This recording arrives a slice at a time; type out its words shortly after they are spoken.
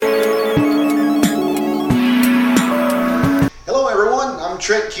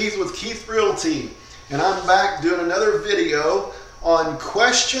Trent Keith with Keith Realty, and I'm back doing another video on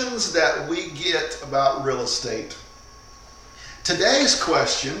questions that we get about real estate. Today's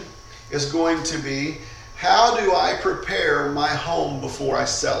question is going to be, how do I prepare my home before I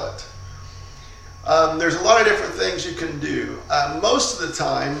sell it? There's a lot of different things you can do. Most of the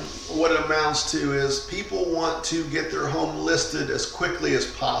time, what it amounts to is people want to get their home listed as quickly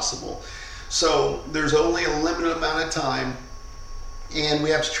as possible. So there's only a limited amount of time, and we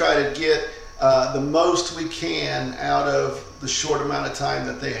have to try to get the most we can out of the short amount of time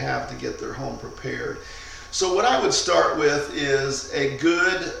that they have to get their home prepared. So what I would start with is a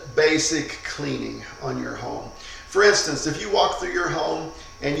good basic cleaning on your home. For instance, if you walk through your home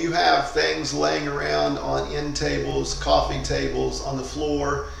and you have things laying around on end tables, coffee tables, on the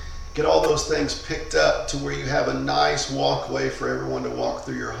floor, get all those things picked up to where you have a nice walkway for everyone to walk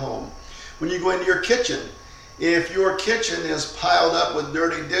through your home. When you go into your kitchen, if your kitchen is piled up with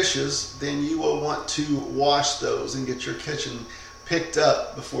dirty dishes, then you will want to wash those and get your kitchen picked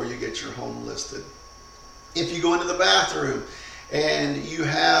up before you get your home listed. If you go into the bathroom and you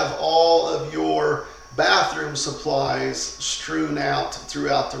have all of your bathroom supplies strewn out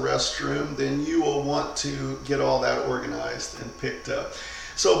throughout the restroom, then you will want to get all that organized and picked up.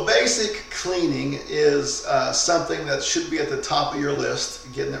 So basic cleaning is something that should be at the top of your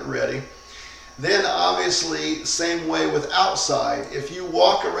list, getting it ready. Then obviously, same way with outside. If you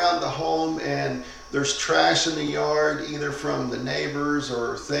walk around the home and there's trash in the yard, either from the neighbors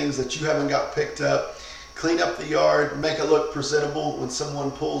or things that you haven't got picked up, clean up the yard, make it look presentable when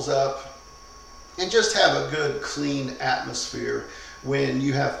someone pulls up, and just have a good, clean atmosphere when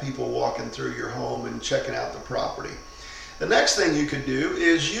you have people walking through your home and checking out the property. The next thing you could do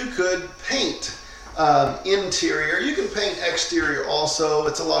is you could paint interior. You can paint exterior also.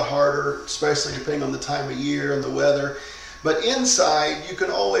 It's a lot harder, especially depending on the time of year and the weather. But inside, you can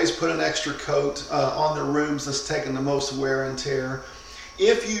always put an extra coat on the rooms that's taking the most wear and tear.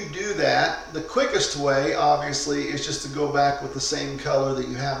 If you do that, the quickest way, obviously, is just to go back with the same color that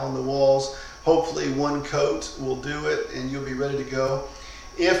you have on the walls. Hopefully one coat will do it and you'll be ready to go.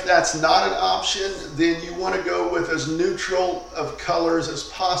 If that's not an option, then you want to go with as neutral of colors as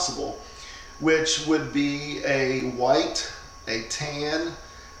possible, which would be a white, a tan,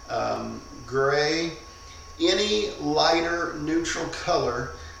 gray, any lighter neutral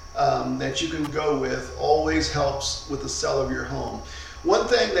color that you can go with always helps with the sale of your home. One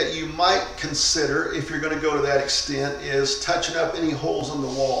thing that you might consider if you're going to go to that extent is touching up any holes in the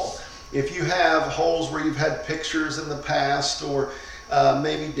wall. If you have holes where you've had pictures in the past or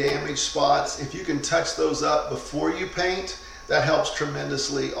maybe damaged spots, if you can touch those up before you paint, that helps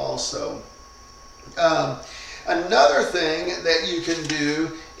tremendously also. Another thing that you can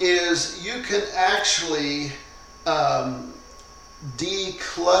do is you can actually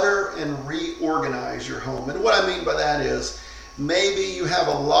declutter and reorganize your home. And what I mean by that is maybe you have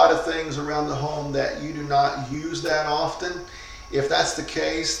a lot of things around the home that you do not use that often. If that's the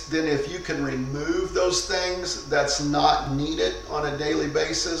case, then if you can remove those things that's not needed on a daily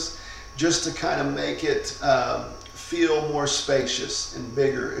basis, just to kind of make it feel more spacious and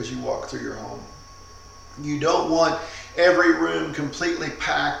bigger as you walk through your home. You don't want every room completely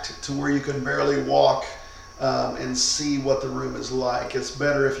packed to where you can barely walk and see what the room is like. It's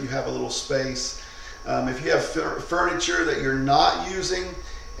better if you have a little space. If you have furniture that you're not using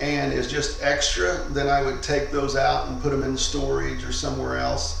and is just extra, then I would take those out and put them in storage or somewhere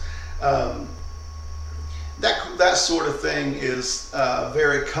else. That sort of thing is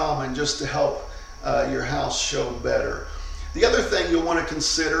very common just to help your house show better. The other thing you'll want to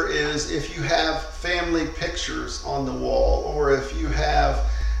consider is if you have family pictures on the wall, or if you have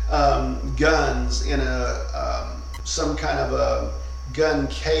guns in some kind of a gun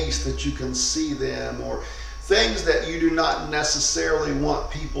case that you can see them, or things that you do not necessarily want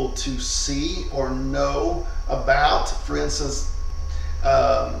people to see or know about. For instance,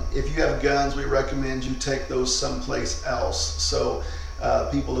 if you have guns, we recommend you take those someplace else so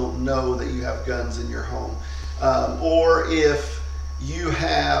people don't know that you have guns in your home. Or if you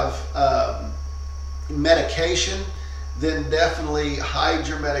have medication, then definitely hide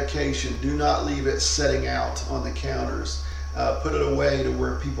your medication. Do not leave it sitting out on the counters. Put it away to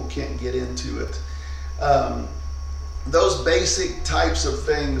where people can't get into it. Those basic types of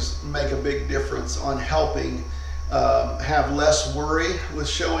things make a big difference on helping have less worry with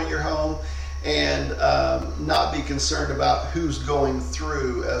showing your home and not be concerned about who's going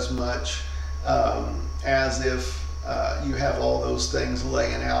through as much as if you have all those things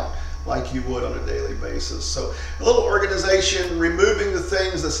laying out like you would on a daily basis. So a little organization, removing the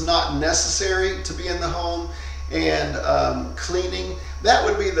things that's not necessary to be in the home, and cleaning. That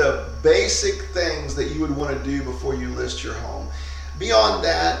would be the basic things that you would want to do before you list your home. Beyond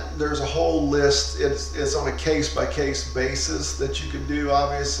that, there's a whole list. It's on a case-by-case basis that you could do,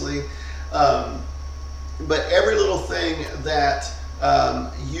 obviously. But every little thing that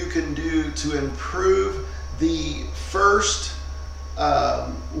you can do to improve the first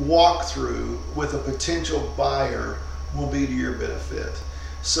walkthrough with a potential buyer will be to your benefit.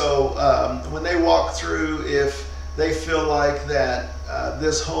 So when they walk through, if they feel like that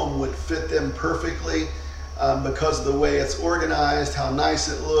this home would fit them perfectly because of the way it's organized, how nice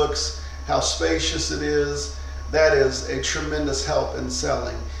it looks, how spacious it is, that is a tremendous help in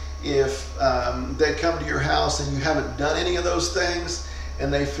selling. If they come to your house and you haven't done any of those things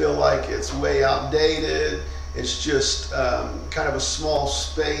and they feel like it's way outdated, it's just kind of a small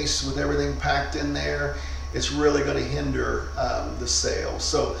space with everything packed in there, it's really going to hinder the sale.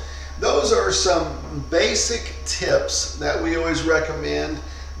 So those are some basic tips that we always recommend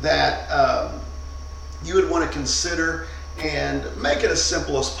that you would want to consider, and make it as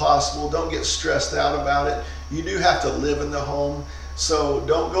simple as possible. Don't get stressed out about it. You do have to live in the home, so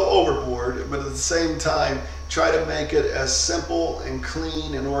don't go overboard, but at the same time, try to make it as simple and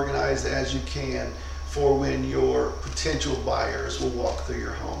clean and organized as you can for when your potential buyers will walk through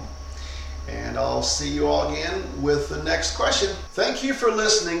your home. And I'll see you all again with the next question. Thank you for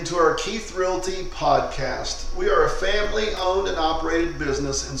listening to our Keith Realty podcast. We are a family-owned and operated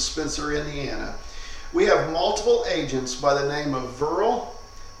business in Spencer, Indiana. We have multiple agents by the name of Verl,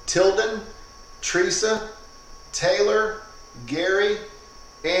 Tilden, Teresa, Taylor, Gary,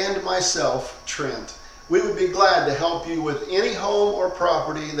 and myself, Trent. We would be glad to help you with any home or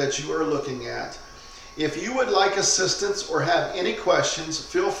property that you are looking at. If you would like assistance or have any questions,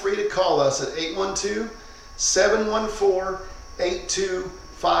 feel free to call us at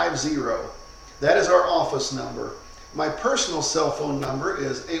 812-714-8250. That is our office number. My personal cell phone number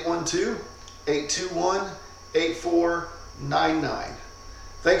is 812-821-8499.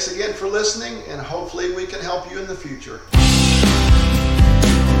 Thanks again for listening, and hopefully we can help you in the future.